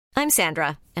I'm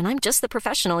Sandra, and I'm just the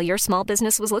professional your small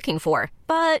business was looking for.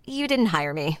 But you didn't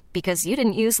hire me because you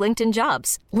didn't use LinkedIn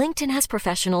Jobs. LinkedIn has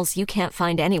professionals you can't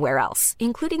find anywhere else,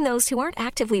 including those who aren't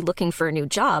actively looking for a new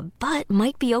job, but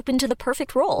might be open to the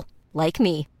perfect role, like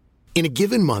me. In a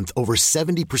given month, over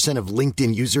 70% of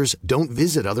LinkedIn users don't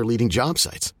visit other leading job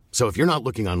sites. So if you're not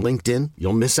looking on LinkedIn,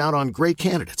 you'll miss out on great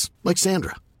candidates like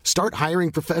Sandra. Start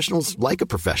hiring professionals like a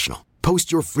professional.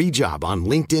 Post your free job on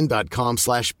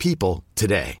linkedin.com/people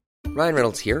today. Ryan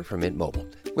Reynolds here from Mint Mobile.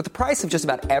 With the price of just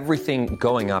about everything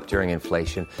going up during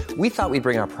inflation, we thought we'd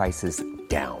bring our prices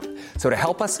down. So to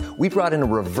help us, we brought in a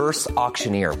reverse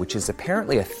auctioneer, which is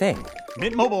apparently a thing.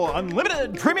 Mint Mobile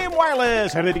Unlimited Premium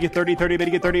Wireless. How to get 30, 30, bit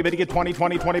to get 30, bit to get 20,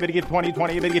 20, 20, bit to get 20,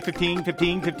 20, bit to get 15,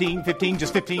 15, 15, 15,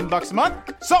 just $15 a month?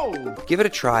 Sold! Give it a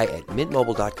try at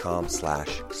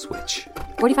mintmobile.com/switch.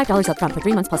 $45 up front for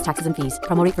 3 months plus taxes and fees.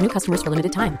 Promo rate for new customers for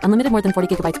limited time. Unlimited more than 40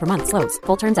 gigabytes per month. Slows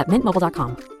full terms at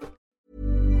mintmobile.com.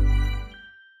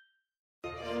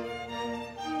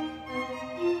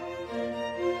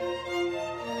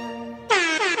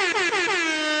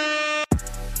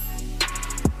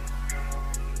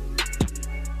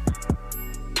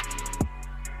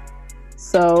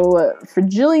 So for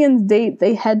Jillian's date,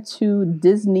 they head to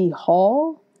Disney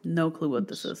Hall. No clue what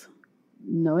this is.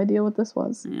 No idea what this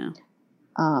was. Yeah.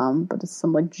 But it's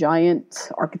some like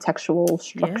giant architectural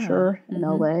structure in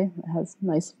LA. It has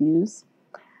nice views.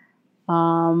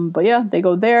 But yeah, they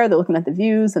go there, they're looking at the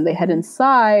views, and they head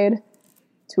inside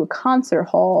to a concert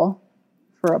hall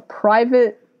for a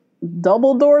private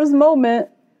double doors moment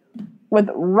with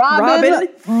Robin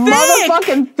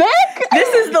motherfucking Thicke.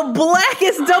 This is the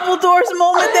blackest double doors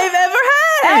moment they've ever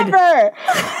had.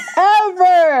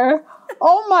 Ever.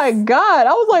 Oh my God.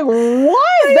 I was like,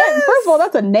 what? That, first of all,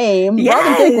 that's a name. Yes.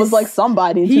 Robin Thicke was like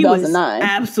somebody in 2009.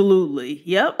 Absolutely.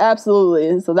 Yep.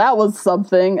 Absolutely. So that was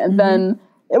something. And then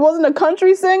it wasn't a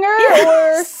country singer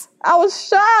or I was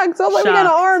shocked. I was like, we got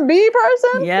an R&B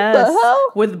person? Yes. What the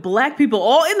hell? With black people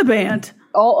all in the band.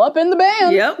 All up in the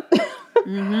band. Yep.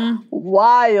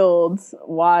 Wild.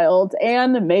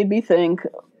 And made me think,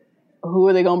 who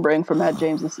are they going to bring for Matt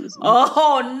James this season?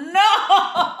 Oh, no!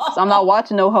 So I'm not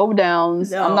watching no hoedowns.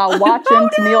 No. I'm not watching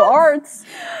Tennille Arts.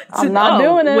 I'm not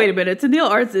doing it. Wait a minute. Tennille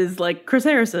Arts is like Chris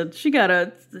Harrison. She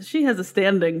has a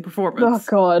standing performance. Oh,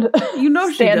 God. You know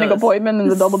she Standing does. appointment in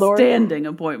the double doors? Standing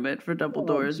appointment for double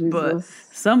doors. Jesus. But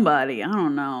somebody, I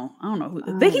don't know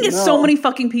who. They can get so many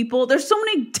fucking people. There's so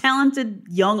many talented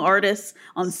young artists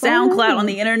on SoundCloud, on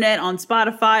the internet, on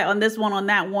Spotify, on this one, on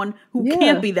that one, who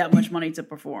can't be that much money to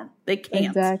perform. They can't.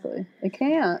 Exactly. They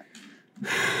can't.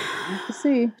 Have to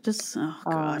see. Just, oh,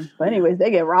 gosh. But anyways,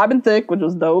 they get Robin Thicke, which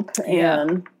was dope,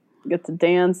 and get to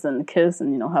dance and kiss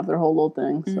and, have their whole little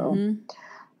thing. So,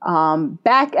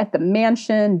 back at the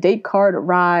mansion, date card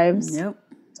arrives. Yep.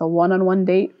 It's a one-on-one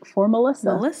date for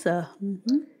Melissa.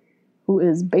 Who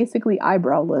is basically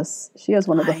eyebrowless. She has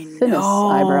one of the thinnest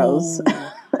eyebrows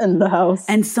in the house.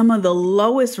 And some of the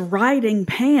lowest riding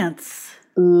pants.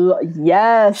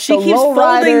 Yes. She keeps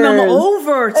folding them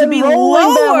over to be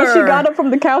lower. When she got up from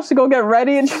the couch to go get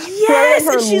ready and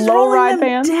she's rolling them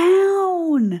pants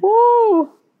down. Woo.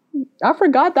 I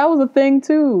forgot that was a thing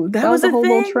too. That was a whole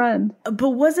thing? little trend. But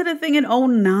was it a thing in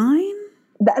 2009?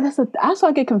 That's why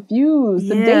I get confused.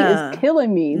 The date is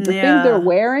killing me. The things they're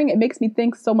wearing, it makes me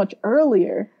think so much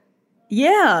earlier.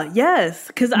 Yeah, yes.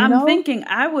 Because I'm thinking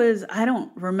I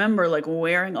don't remember like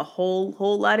wearing a whole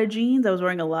lot of jeans. I was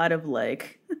wearing a lot of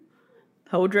like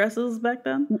hoe dresses back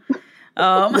then.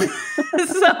 So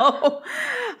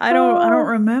I don't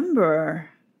remember.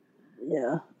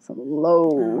 Yeah, some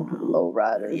low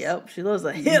riders. Yep, she loves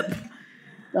a hip.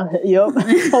 Yep,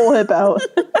 whole hip out.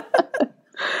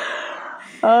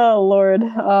 Oh, Lord.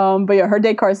 But yeah, her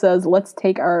date card says, let's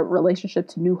take our relationship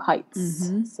to new heights.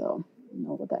 So, you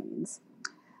know what that means.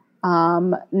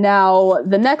 Now,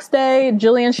 the next day,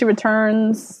 Jillian, she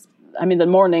returns. The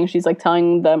morning, she's like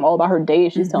telling them all about her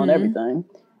date. She's telling everything.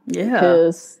 Yeah.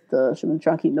 Because she's been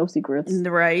trying to keep no secrets.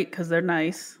 Right, because they're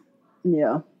nice.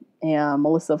 Yeah. And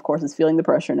Melissa, of course, is feeling the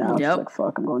pressure now. She's like,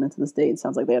 fuck, I'm going into this date.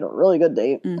 Sounds like they had a really good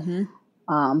date.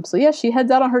 So yeah, she heads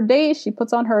out on her date. She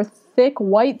puts on her thick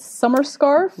white summer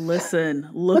scarf. Listen,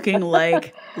 looking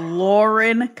like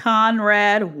Lauren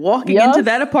Conrad walking into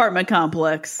that apartment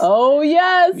complex. Oh,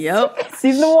 yes. Yep.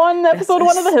 Season 1, episode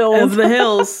 1 of The Hills. Of The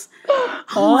Hills.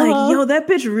 I'm like, yo, that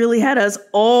bitch really had us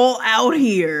all out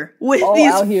here with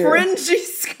these fringy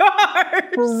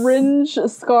scarves. Fringe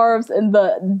scarves in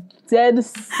the dead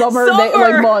summer.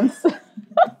 Months.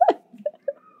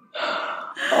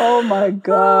 Oh my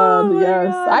god! Oh my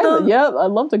Yes, God. I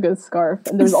loved a good scarf,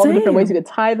 and there's all the different ways you could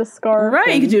tie the scarf. Right,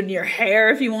 and, you could do it in your hair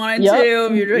if you wanted to.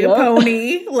 If you're doing a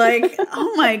pony, like,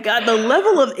 oh my god, the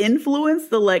level of influence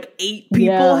the like 8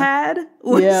 people had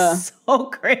was so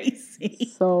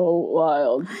crazy, so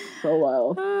wild.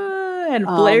 And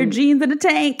flared jeans in a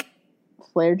tank.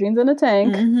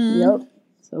 Mm-hmm. Yep,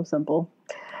 so simple.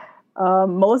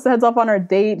 Melissa heads off on her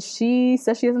date. She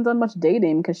says she hasn't done much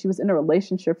dating because she was in a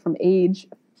relationship from age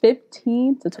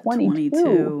 15 to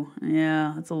 22.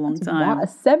 Yeah, that's a long time. A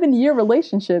 7-year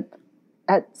relationship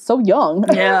at so young.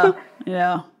 Yeah.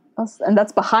 And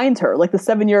that's behind her. Like the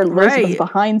 7-year relationship is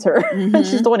behind her. And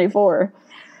she's 24.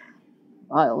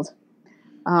 Wild.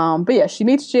 But yeah, she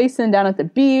meets Jason down at the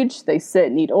beach. They sit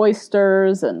and eat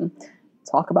oysters and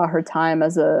talk about her time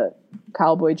as a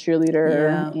cowboy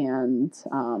cheerleader and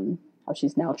how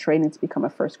she's now training to become a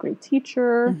first grade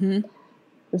teacher.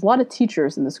 There's a lot of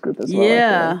teachers in this group as well.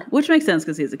 Yeah, which makes sense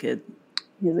because he's a kid.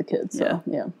 He's a kid, so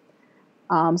yeah.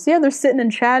 So they're sitting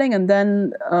and chatting, and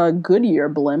then a Goodyear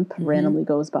blimp randomly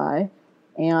goes by,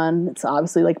 and it's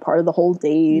obviously like part of the whole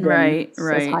date. Right.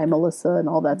 Says hi, Melissa, and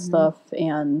all that stuff,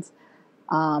 and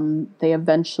they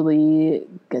eventually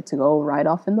get to go ride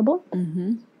off in the blimp.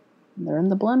 They're in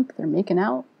the blimp. They're making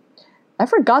out. I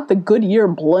forgot the Goodyear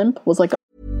blimp was like.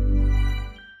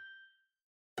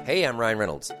 Hey, I'm Ryan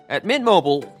Reynolds. At Mint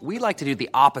Mobile, we like to do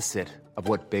the opposite of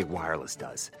what Big Wireless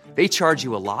does. They charge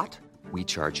you a lot. We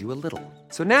charge you a little.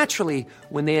 So naturally,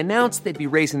 when they announced they'd be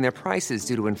raising their prices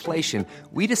due to inflation,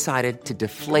 we decided to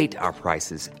deflate our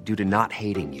prices due to not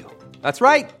hating you. That's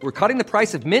right. We're cutting the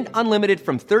price of Mint Unlimited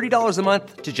from $30 a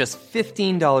month to just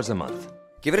 $15 a month.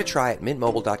 Give it a try at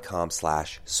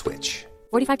mintmobile.com/switch.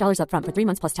 $45 up front for 3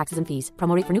 months plus taxes and fees.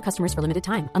 Promo rate for new customers for limited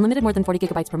time. Unlimited more than 40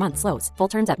 gigabytes per month. Slows full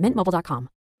terms at mintmobile.com.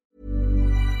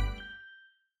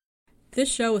 This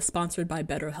show is sponsored by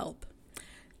BetterHelp.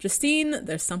 Justine,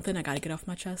 there's something I gotta get off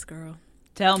my chest, girl.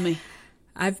 Tell me.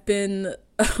 I've been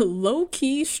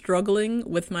low-key struggling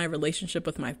with my relationship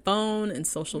with my phone and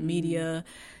social media.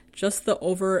 Just the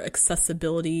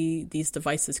over-accessibility these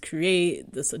devices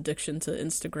create, this addiction to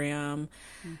Instagram,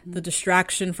 the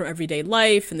distraction from everyday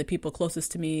life and the people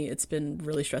closest to me, it's been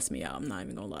really stressing me out. I'm not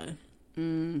even gonna lie.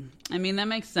 I mean, that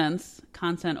makes sense.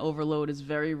 Content overload is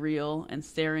very real, and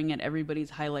staring at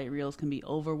everybody's highlight reels can be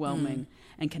overwhelming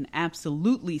and can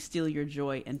absolutely steal your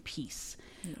joy and peace.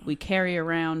 Yeah. We carry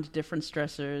around different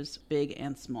stressors, big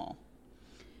and small.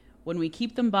 When we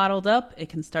keep them bottled up, it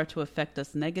can start to affect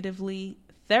us negatively.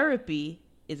 Therapy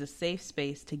is a safe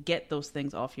space to get those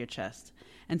things off your chest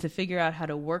and to figure out how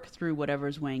to work through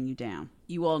whatever's weighing you down.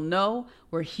 You all know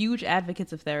we're huge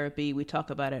advocates of therapy. We talk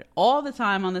about it all the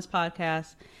time on this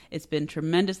podcast. It's been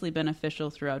tremendously beneficial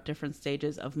throughout different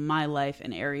stages of my life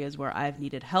and areas where I've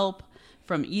needed help,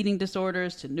 from eating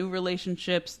disorders to new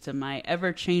relationships to my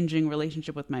ever-changing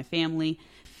relationship with my family.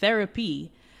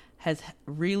 Therapy has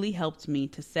really helped me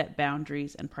to set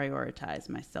boundaries and prioritize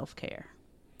my self-care.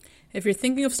 If you're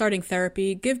thinking of starting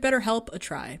therapy, give BetterHelp a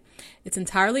try. It's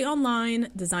entirely online,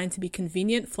 designed to be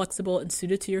convenient, flexible, and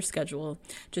suited to your schedule.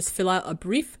 Just fill out a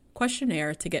brief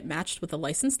questionnaire to get matched with a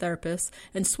licensed therapist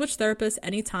and switch therapists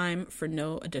anytime for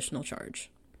no additional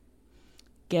charge.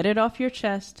 Get it off your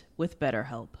chest with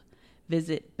BetterHelp.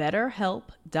 Visit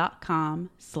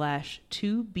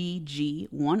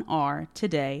betterhelp.com/2BG1R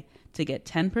today to get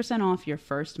 10% off your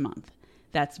first month.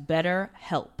 That's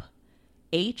BetterHelp.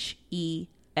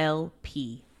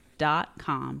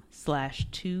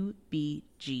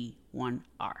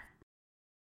 HELP.com/2BG1R.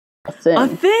 A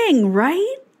thing,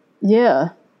 right? Yeah.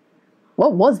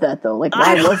 What was that though? Like,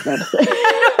 why was that a thing?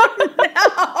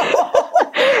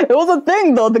 It was a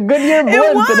thing though, the Goodyear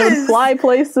blimp, and it would fly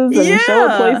places and show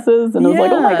places, and it was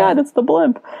like, oh my god, it's the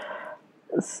blimp.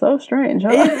 It's so strange.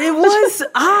 Huh? It was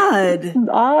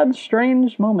odd,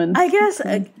 strange moment. I guess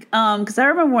because I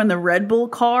remember when the Red Bull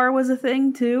car was a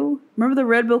thing too. Remember the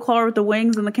Red Bull car with the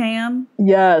wings and the can?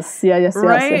 Yes, yes.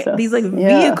 These like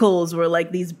vehicles were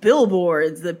like these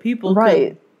billboards that people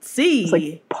could see. It's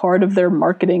like part of their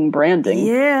marketing branding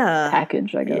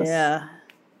package, I guess. Yeah.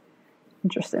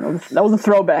 Interesting. That was a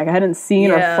throwback. I hadn't seen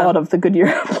or thought of the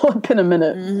Goodyear blimp in a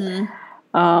minute.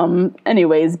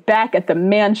 Anyways, back at the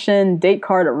mansion, date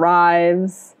card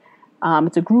arrives.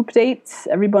 It's a group date.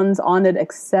 Everyone's on it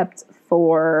except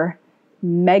for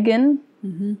Megan,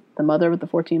 the mother with the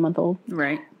 14-month-old.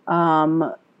 Right.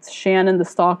 Shannon, the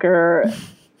stalker,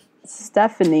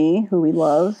 Stephanie, who we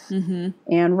love,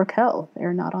 and Raquel.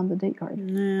 They're not on the date card.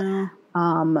 No.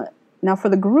 Now, for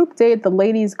the group date, the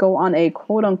ladies go on a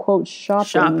quote-unquote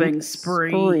shopping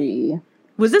spree.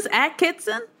 Was this at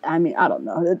Kitson? I mean, I don't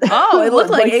know. Oh, it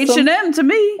looked like H&M to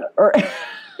me.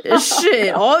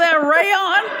 Shit, all that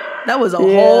rayon? That was a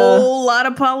whole lot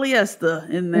of polyester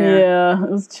in there. Yeah, it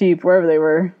was cheap wherever they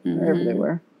were.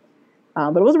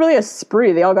 But it was really a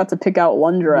spree. They all got to pick out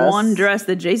one dress. One dress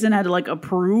that Jason had to like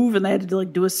approve, and they had to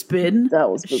like do a spin. That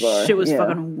was bizarre. Shit was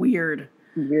fucking weird.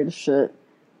 Weird as shit.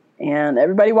 And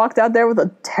everybody walked out there with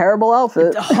a terrible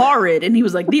outfit. Horrid. And he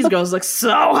was like, these girls look so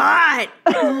hot.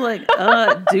 I was like,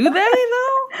 do they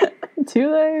though?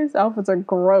 Do they? These outfits are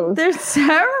gross. They're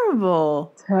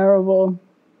terrible. Terrible.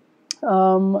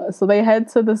 So they head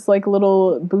to this like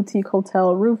little boutique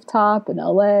hotel rooftop in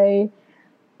LA.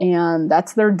 And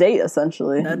that's their date,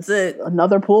 essentially. That's it.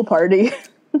 Another pool party.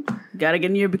 Gotta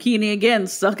get in your bikini again.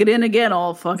 Suck it in again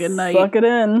all fucking night. Suck it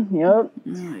in. Yep.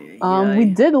 We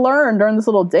did learn during this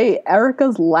little date,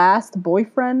 Erica's last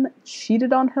boyfriend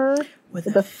cheated on her with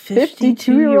a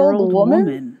 52-year-old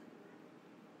woman.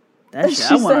 She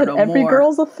said every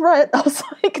girl's a threat. I was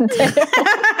like, damn. The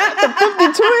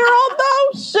 52-year-old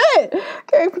though? Shit.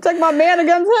 Can't protect my man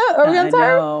against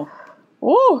her?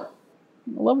 Ooh. I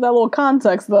love that little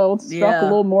context, though. Let's drop a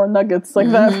little more nuggets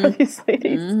like that for these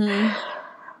ladies.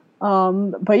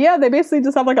 But yeah, they basically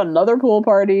just have like another pool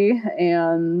party,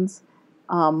 and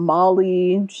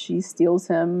Molly, she steals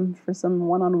him for some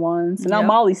one-on-one. So now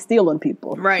Molly's stealing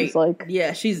people. Right. She's like,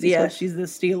 she's the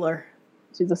stealer.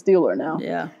 She's a stealer now.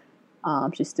 Yeah.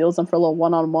 She steals them for a little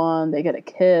one-on-one. They get a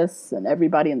kiss, and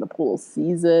everybody in the pool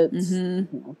sees it.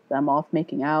 Them off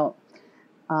making out.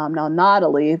 Now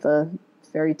Natalie, the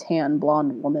very tan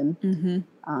blonde woman,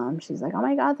 she's like, oh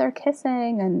my god, they're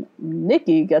kissing, and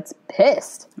Nikki gets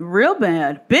pissed, real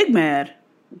bad, big mad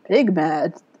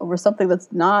over something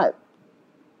that's not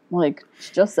like,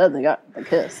 she just said they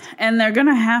kissed, and they're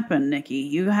gonna happen. Nikki,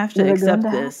 you have to accept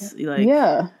this. Like,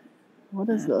 what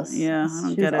is this? I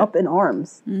don't get it. Up in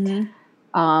arms.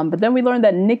 But then we learned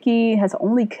that Nikki has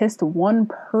only kissed one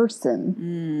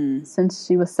person since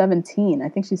she was 17. I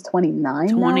think she's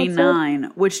 29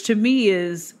 now, which to me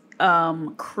is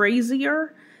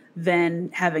crazier than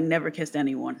having never kissed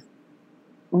anyone.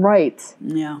 Right.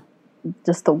 Yeah.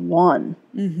 Just the one.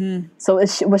 So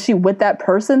was she with that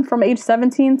person from age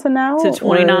 17 to now? To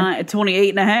 29, 28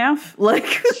 and a half? Like,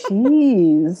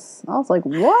 jeez. I was like,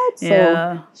 what?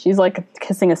 So she's like,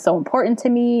 kissing is so important to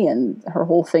me, and her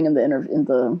whole thing in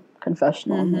the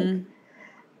confessional. Like,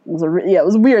 it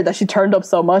was weird that she turned up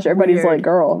so much. Everybody's like,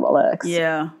 girl, relax.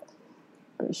 Yeah.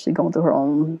 But she going through her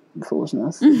own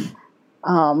foolishness.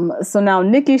 So now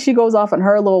Nikki, she goes off on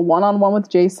her little one-on-one with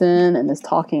Jason and is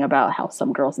talking about how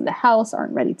some girls in the house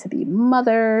aren't ready to be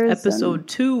mothers. Episode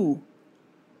 2.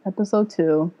 He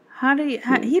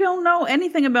don't know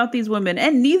anything about these women,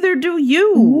 and neither do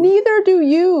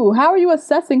you. How are you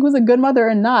assessing who's a good mother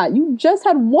or not? You just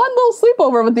had one little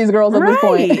sleepover with these girls at this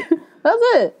point. That's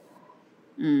it.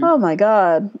 Oh my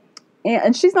god.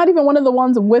 And she's not even one of the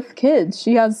ones with kids.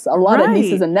 She has a lot of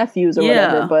nieces and nephews or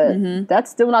whatever, but that's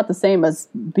still not the same as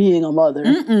being a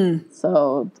mother.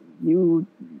 So you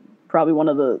probably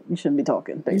you shouldn't be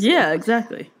talking, basically. Yeah,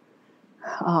 exactly.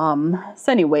 So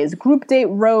anyways, group date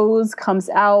rose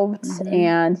comes out,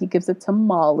 and he gives it to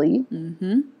Molly.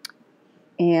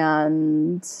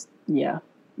 And yeah,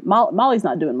 Molly's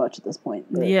not doing much at this point.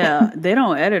 But. Yeah, they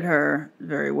don't edit her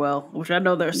very well, which I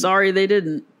know they're sorry they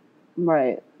didn't.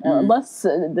 Right. Unless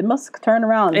they must turn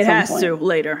around. It has to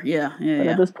later. Yeah. But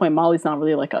at this point, Molly's not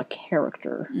really like a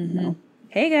character. You know?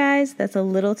 Hey guys, that's a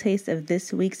little taste of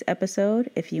this week's episode.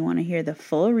 If you want to hear the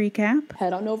full recap,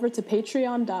 head on over to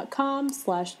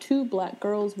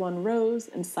patreon.com/2blackgirls1rose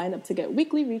and sign up to get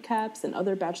weekly recaps and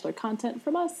other Bachelor content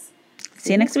from us.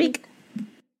 See you next week.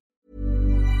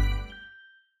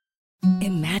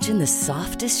 Imagine the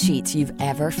softest sheets you've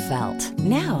ever felt.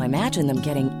 Now imagine them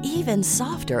getting even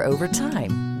softer over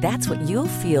time. That's what you'll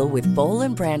feel with Boll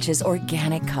 & Branch's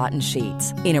organic cotton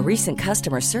sheets. In a recent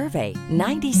customer survey,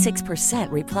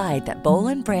 96% replied that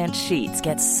Boll & Branch sheets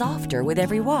get softer with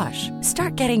every wash.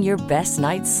 Start getting your best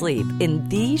night's sleep in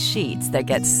these sheets that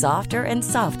get softer and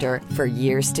softer for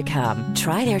years to come.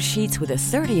 Try their sheets with a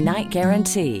 30-night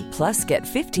guarantee. Plus, get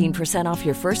 15% off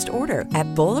your first order at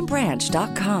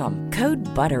bollandbranch.com. Code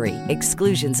BUTTERY.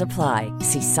 Exclusions apply.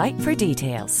 See site for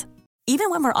details.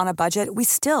 Even when we're on a budget, we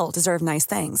still deserve nice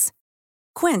things.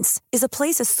 Quince is a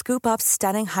place to scoop up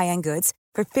stunning high-end goods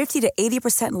for 50 to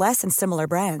 80% less than similar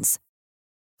brands.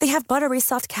 They have buttery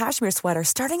soft cashmere sweaters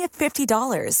starting at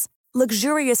 $50,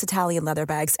 luxurious Italian leather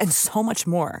bags, and so much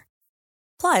more.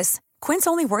 Plus, Quince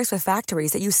only works with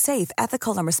factories that use safe,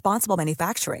 ethical, and responsible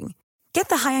manufacturing. Get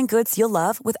the high-end goods you'll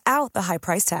love without the high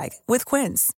price tag with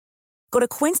Quince. Go to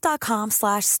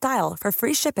quince.com/style for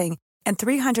free shipping and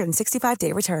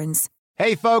 365-day returns.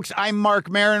 Hey, folks, I'm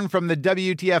Mark Maron from the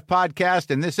WTF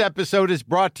Podcast, and this episode is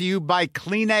brought to you by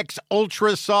Kleenex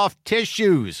Ultra Soft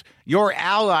Tissues, your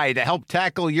ally to help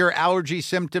tackle your allergy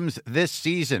symptoms this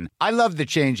season. I love the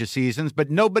change of seasons,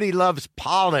 but nobody loves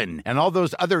pollen and all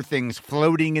those other things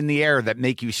floating in the air that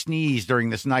make you sneeze during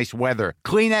this nice weather.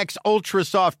 Kleenex Ultra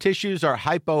Soft Tissues are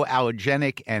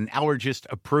hypoallergenic and allergist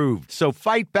approved, so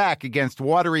fight back against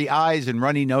watery eyes and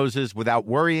runny noses without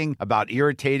worrying about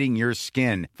irritating your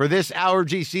skin. For this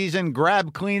allergy season,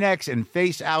 grab Kleenex and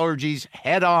face allergies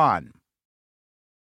head on.